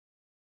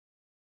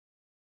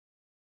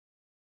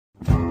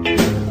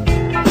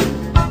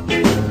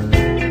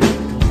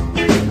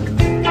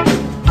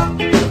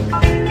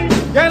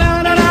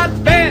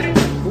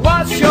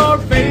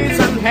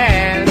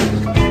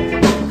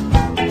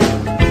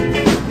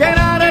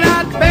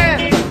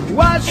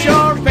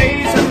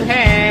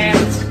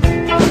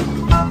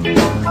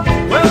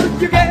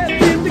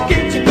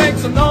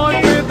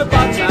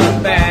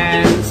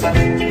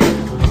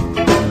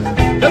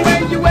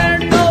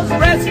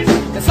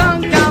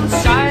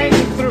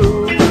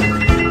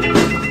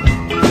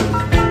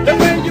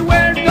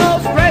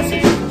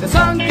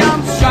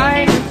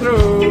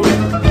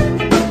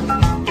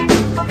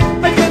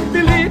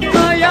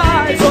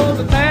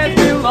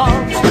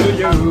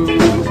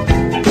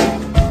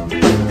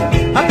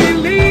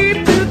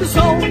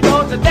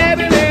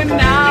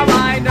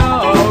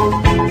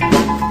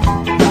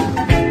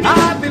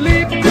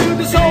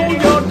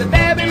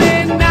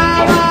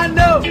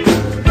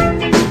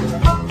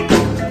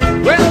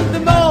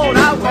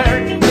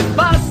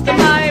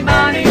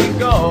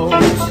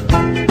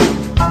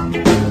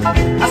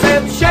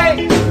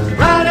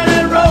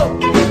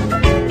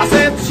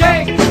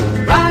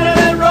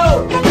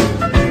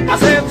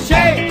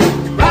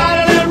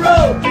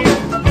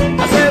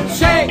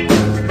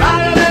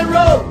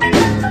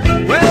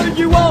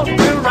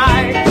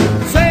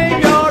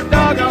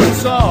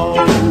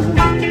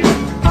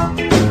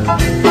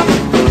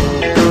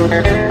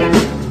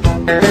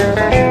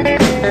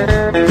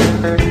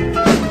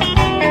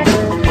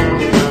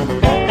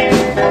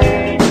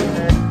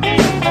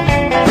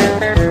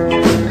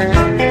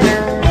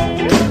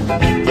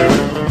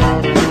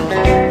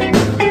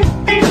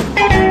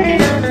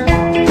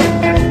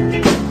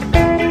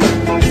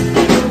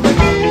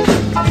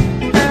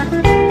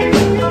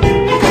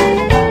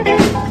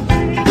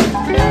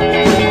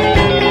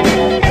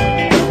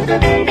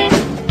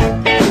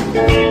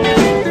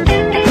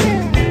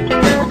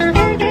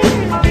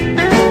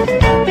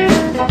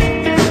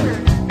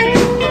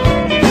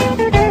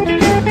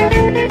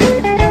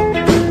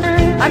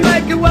I'm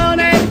like a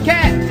one-eyed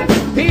cat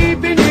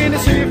peeping in a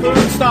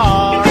seafood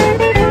store.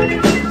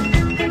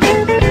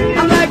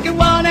 I'm like a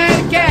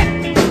one-eyed cat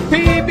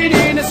peeping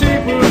in a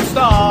seafood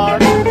store.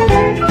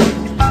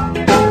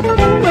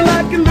 Well,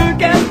 I can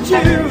look at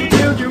you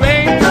till you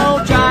ain't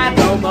no giant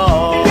no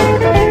more.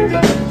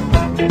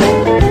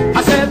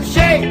 I said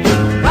shake,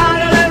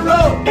 rattle and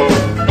roll.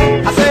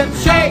 I said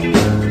shake,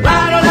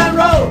 rattle and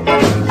roll.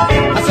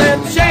 I said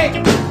shake,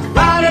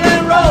 rattle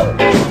and roll.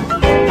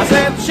 I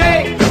said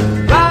shake,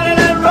 rattle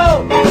and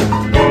roll.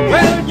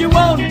 Well, you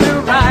won't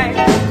do right,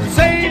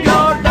 save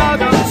your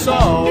doggone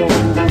soul.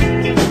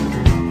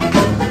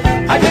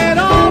 I get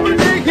over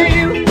the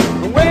hill,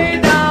 way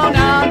down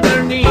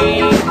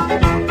underneath.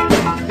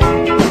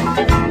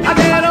 I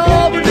get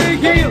over the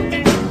hill,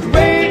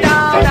 way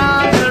down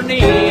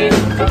underneath.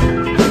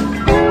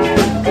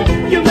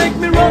 You make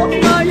me roll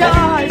my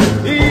eyes,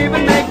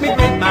 even make me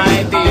grit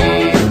my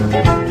teeth.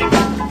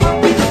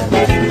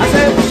 I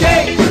said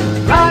shake,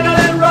 rattle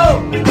and roll.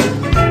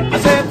 I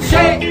said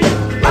shake,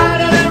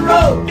 rattle and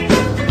roll.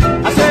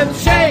 I said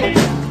shake,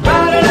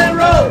 rattle and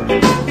roll.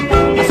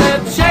 I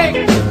said shake,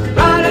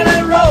 rattle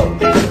and roll.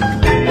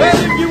 Well,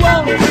 if you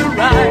want to do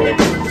right,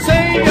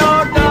 save your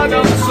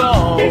doggone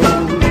soul.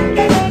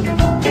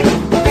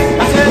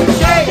 I said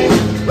shake,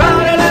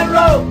 rattle and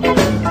roll.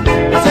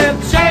 I said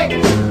shake,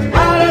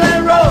 rattle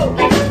and roll.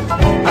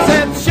 I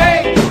said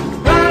shake,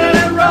 rattle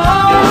and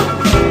roll.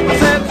 I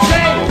said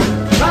shake,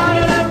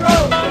 rattle and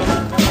roll.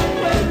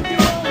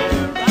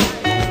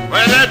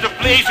 Well, that's the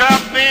place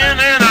I've been,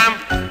 and I'm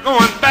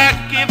going back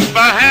if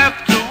I have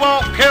to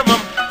walk heaven.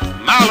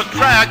 Mile of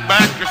track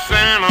back to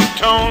San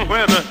Antone,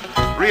 where the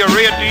Rio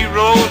Grande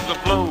rolls the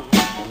flow.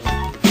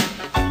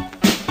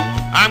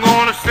 I'm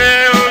gonna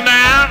sail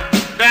down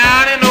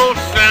in old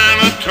San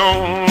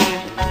Antone.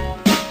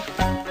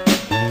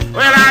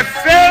 Well, I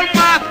sell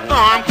my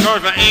farm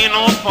 'cause I ain't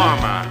no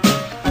farmer.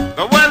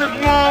 The weather's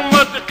warm,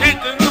 but the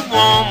cake is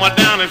warm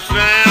down in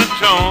San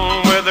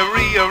Antone, where the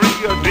Rio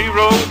Grande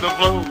rolls the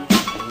flow.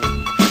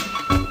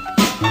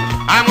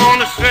 I'm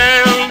gonna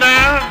sail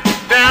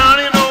down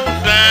in old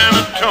San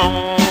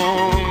Antone.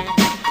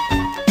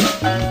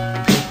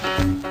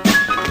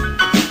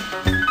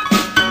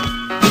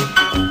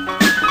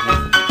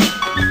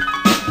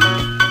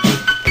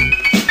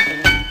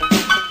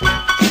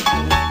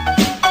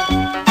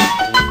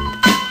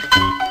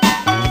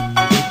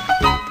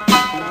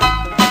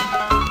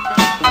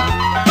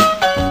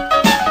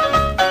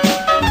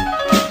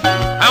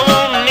 I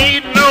won't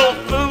need no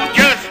food,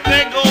 just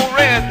stay go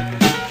red.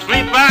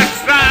 Sleep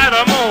outside,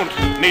 I won't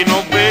need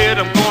no bed.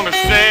 I'm gonna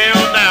sail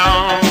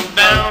down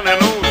in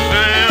old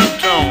San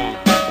Antone.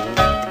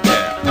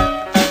 Yeah.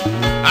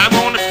 I'm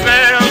gonna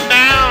sail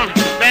down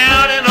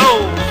in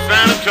old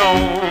San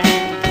Antone.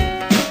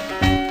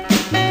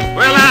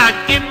 Well, I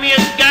get me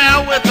a gal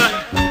with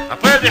a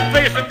pretty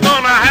face. I'm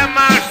gonna have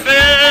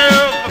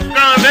myself a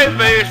Sunday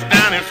face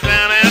down in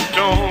San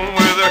Antone,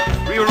 where the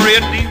Rio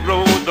Grande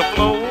rolls the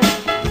flow.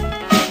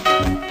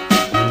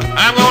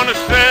 I'm gonna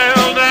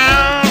sail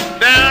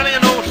down in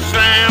old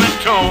San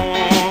Antone.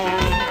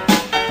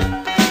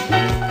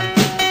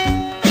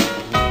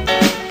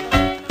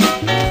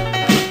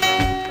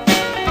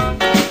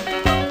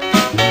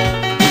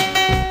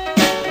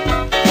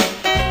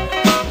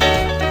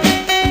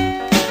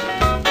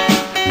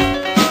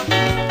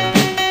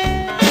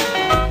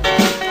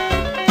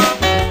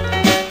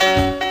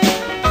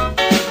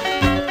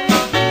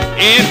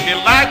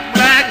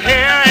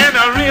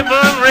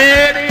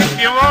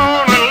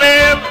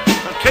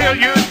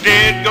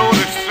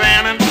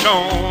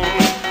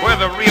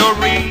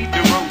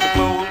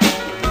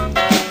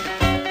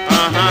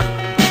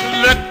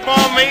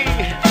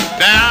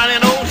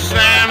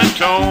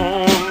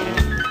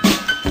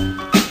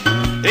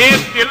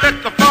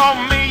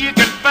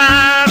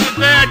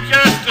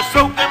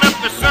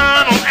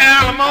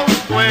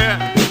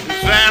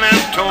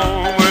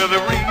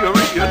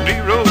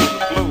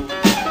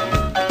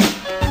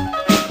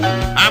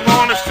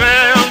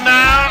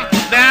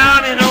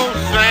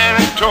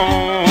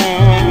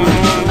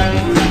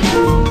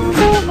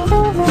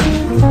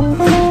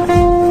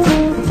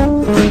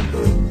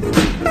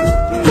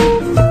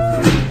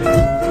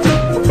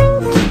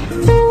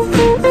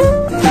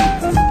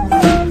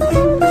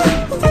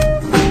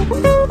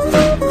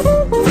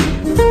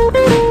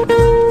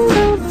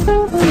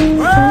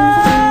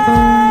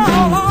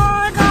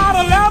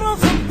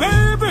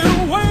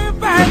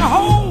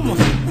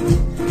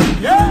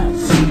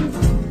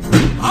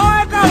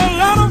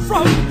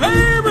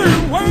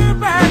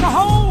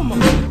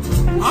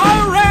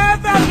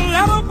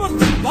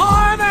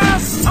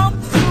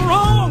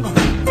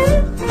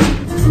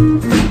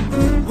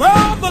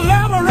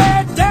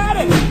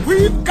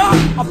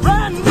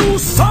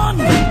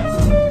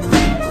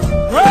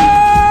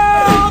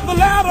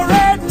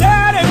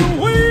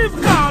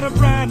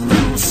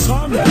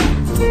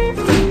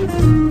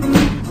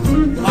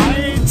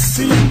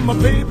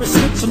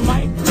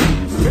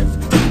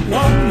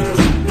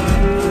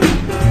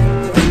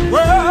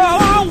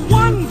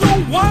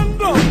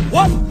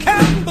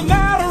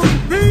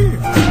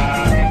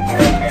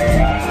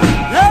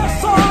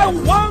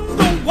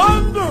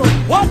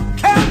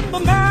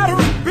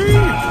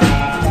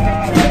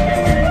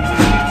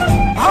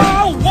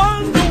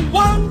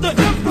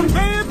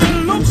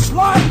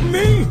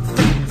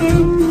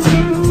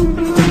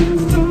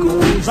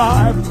 'cause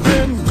I've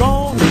been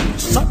gone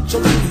such a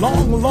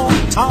long, long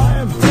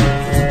time.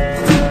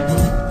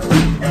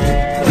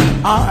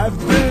 I've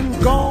been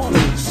gone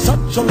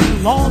such a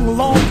long,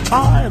 long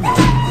time.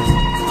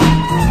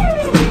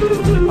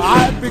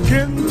 I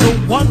begin to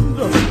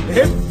wonder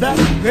if that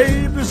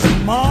baby's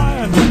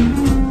mine.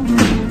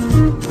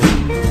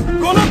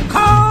 Gonna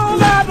call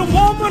that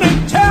woman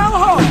and tell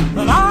her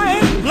that I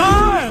ain't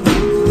blind.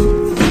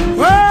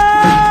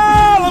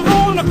 Well, I'm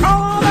gonna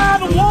call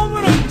that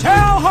woman and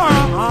tell her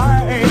I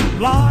ain't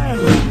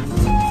blind.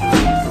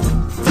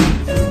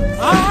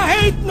 I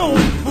ain't no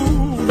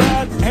fool,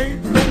 that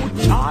ain't no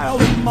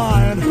child of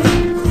mine.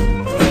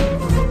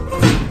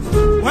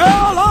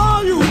 Well,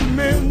 all you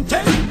men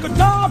take a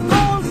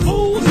doggone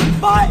fool's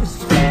advice.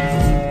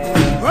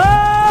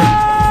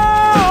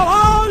 Well,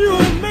 all you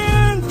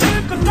men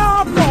take a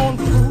doggone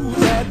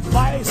fool's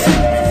advice.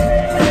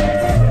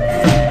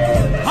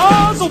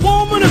 'Cause a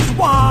woman is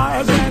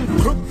wise and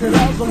crooked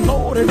as a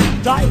loaded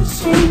dice.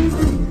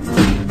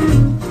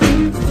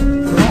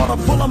 You ought to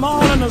pull them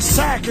all in a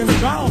sack and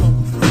drown them.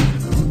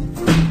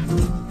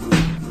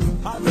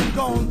 I've been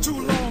gone 2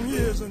 long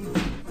years and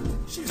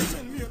she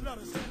sent me a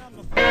letter saying I'm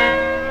the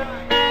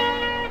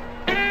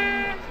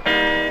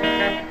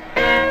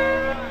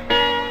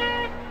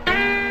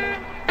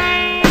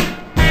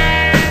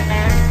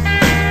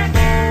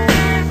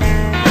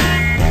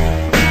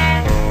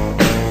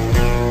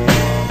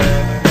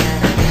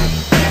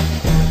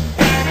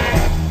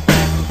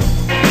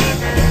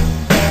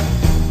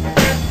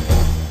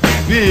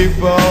big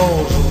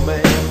boss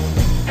man.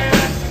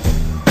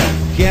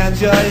 Can't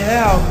you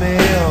help me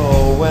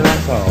when I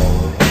call?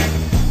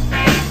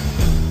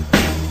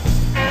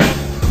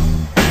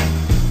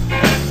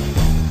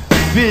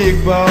 Big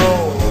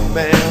boss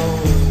man,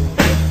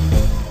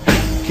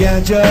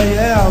 can't you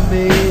help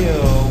me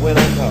when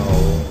I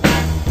call?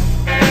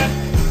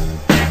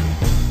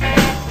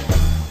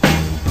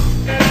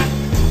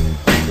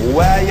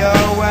 Why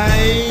your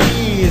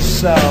way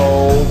so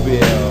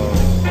bill?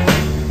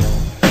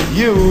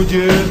 You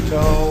just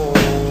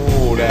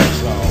told that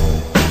song.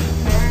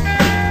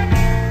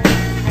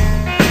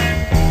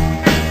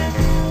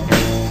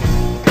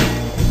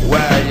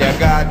 Well, you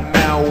got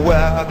me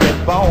working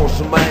boss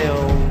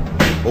man,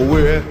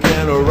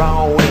 working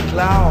around the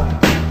clock.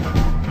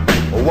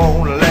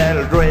 Won't let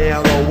it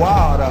drink the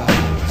water,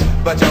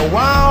 but you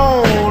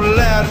won't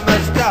let me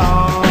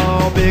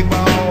stop. Big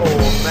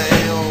boss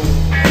man,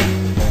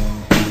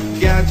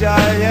 can't you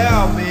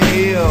help me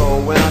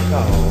when I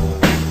call?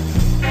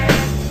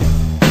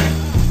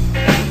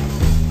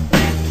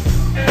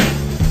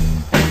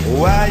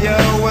 Why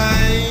you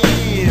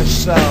ain't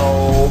so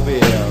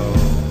bill?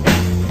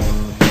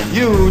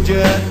 You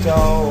just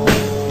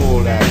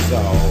told us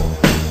all.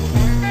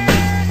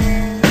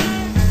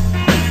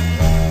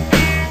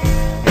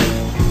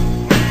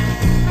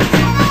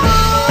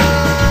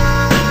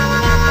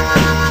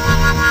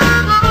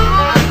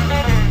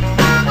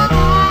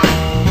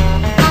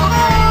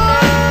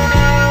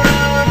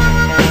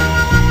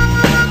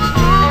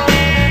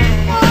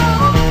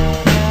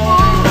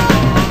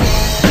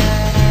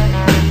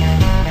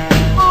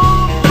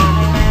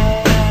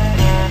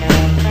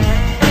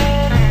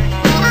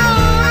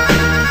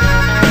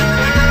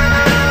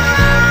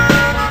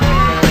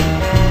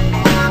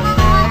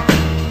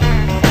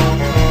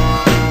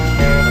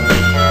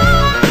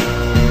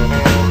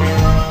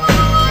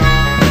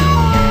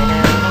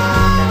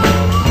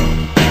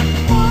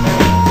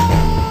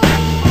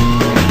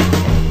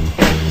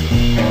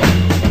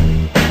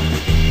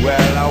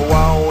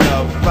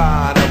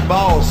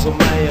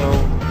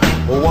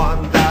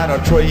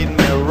 Treat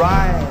me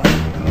right,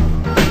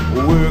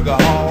 work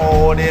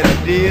hard in a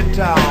dead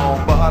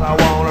town, but I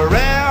wanna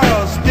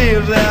rest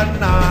still that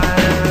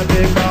night.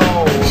 Big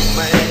boss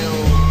man,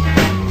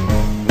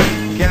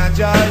 can't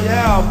you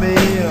help me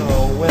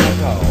when I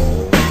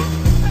call?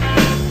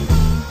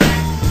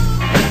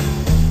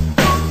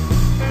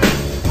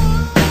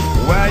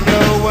 Why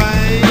you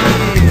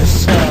ain't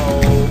so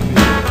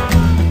good?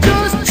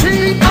 Just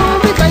cheat on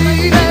me,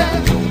 baby,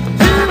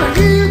 till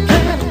you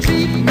can't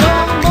cheat no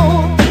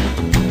more.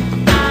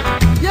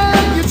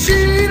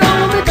 Cheat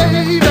on me,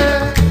 baby,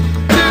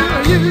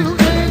 till you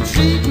can't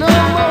cheat no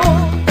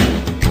more.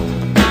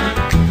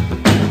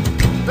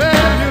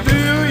 Then you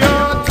do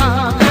your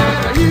time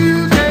and you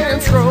can't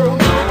throw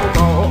no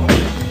more.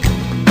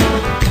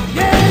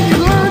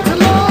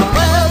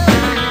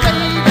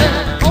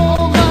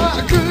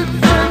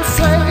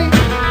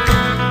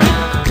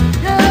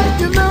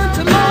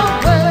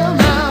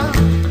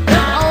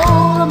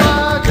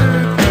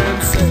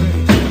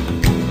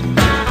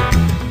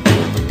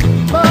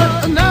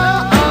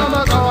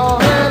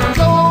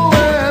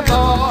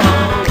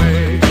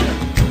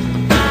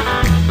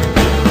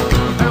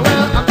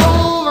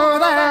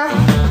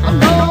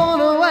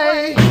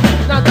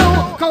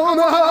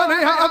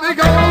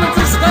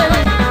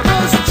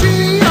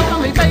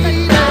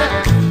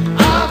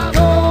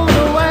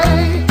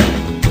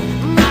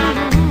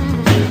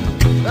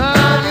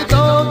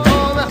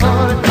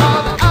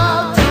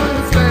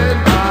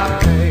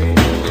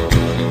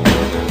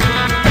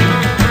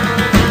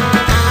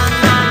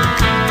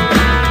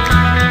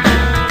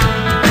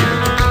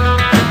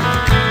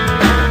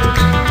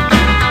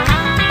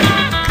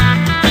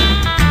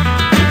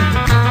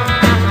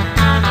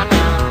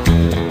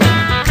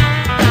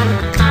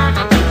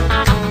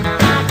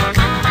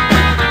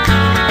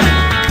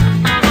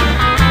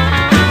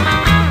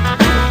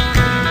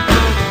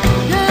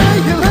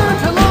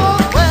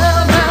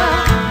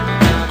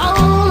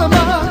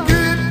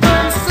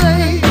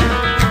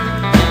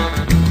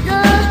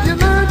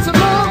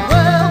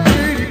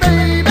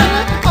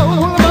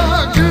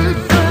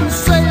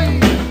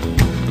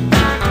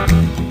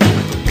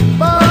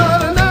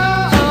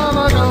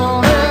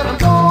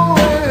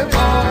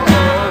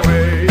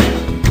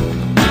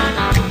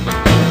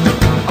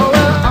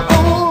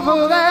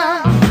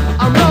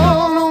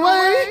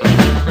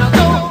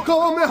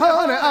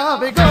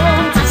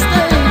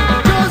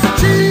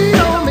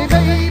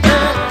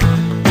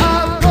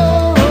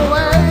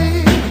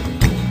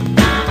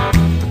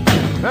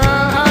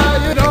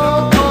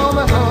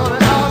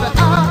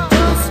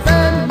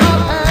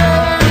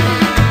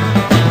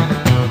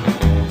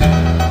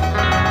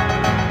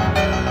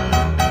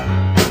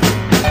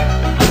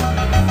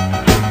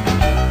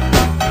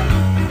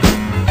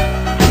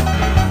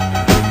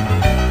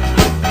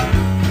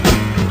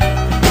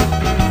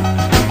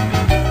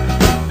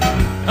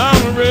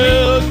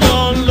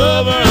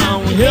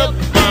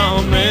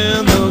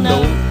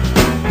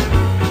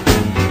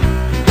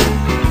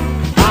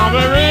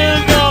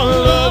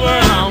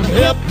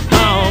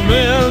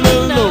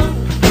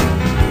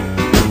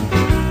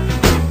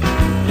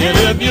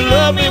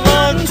 love me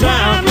one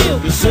time,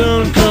 you'll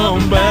soon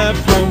come back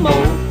for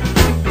more.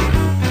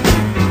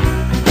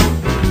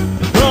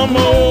 Come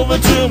over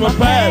to my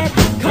pad,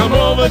 come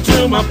over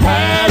to my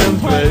pad and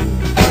play.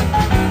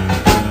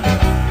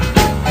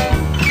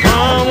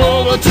 Come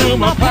over to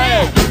my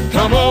pad,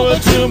 come over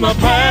to my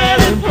pad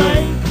and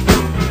play.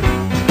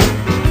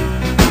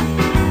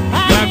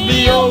 Like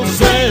the old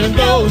saying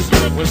goes,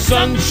 with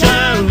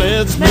sunshine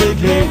let's make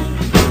hay.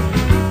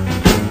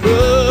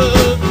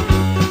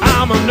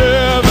 I'm a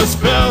nervous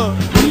fella.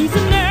 He's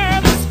a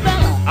nervous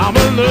fella. I'm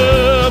a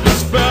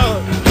nervous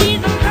fella.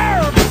 He's a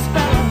nervous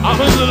fella. I'm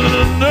a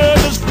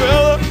nervous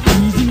fella.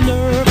 He's a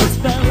nervous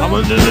fella. I'm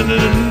a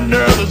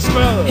nervous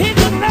fella.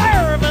 He's a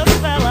nervous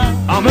fella.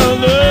 I'm a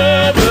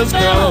nervous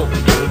fella.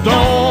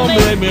 Don't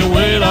make me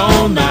wait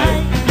all night.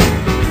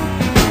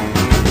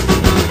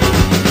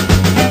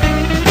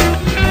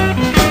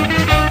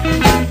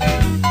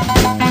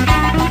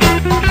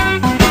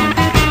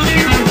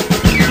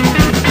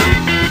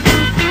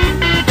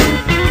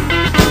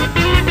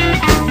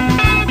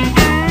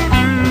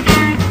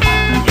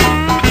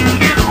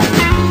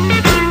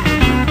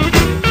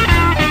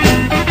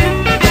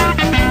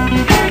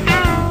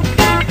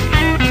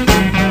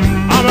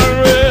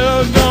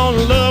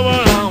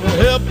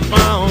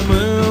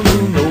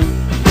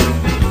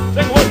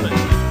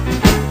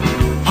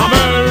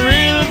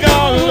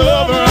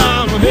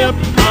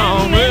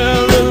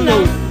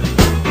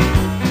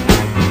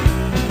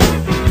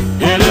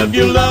 If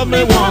you love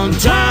me one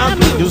time,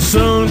 you'll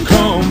soon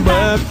come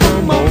back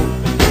for more.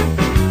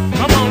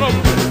 Come on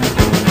over.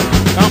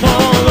 Come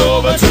on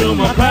over to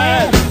my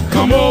pad.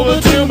 Come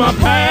over to my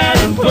pad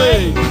and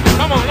play.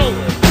 Come on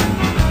over.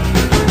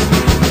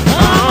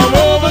 Come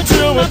over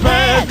to my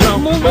pad.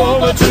 Come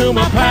over to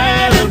my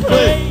pad and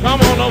play.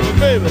 Come on over,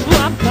 baby.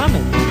 Oh, I'm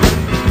coming.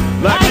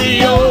 Like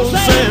the old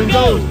saying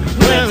goes,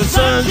 when the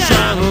sun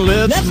shines,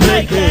 let's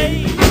make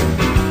hay.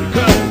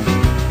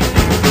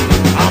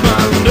 I'm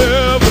a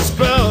nervous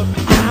fella.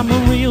 I'm a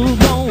real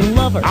gone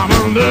lover. I'm a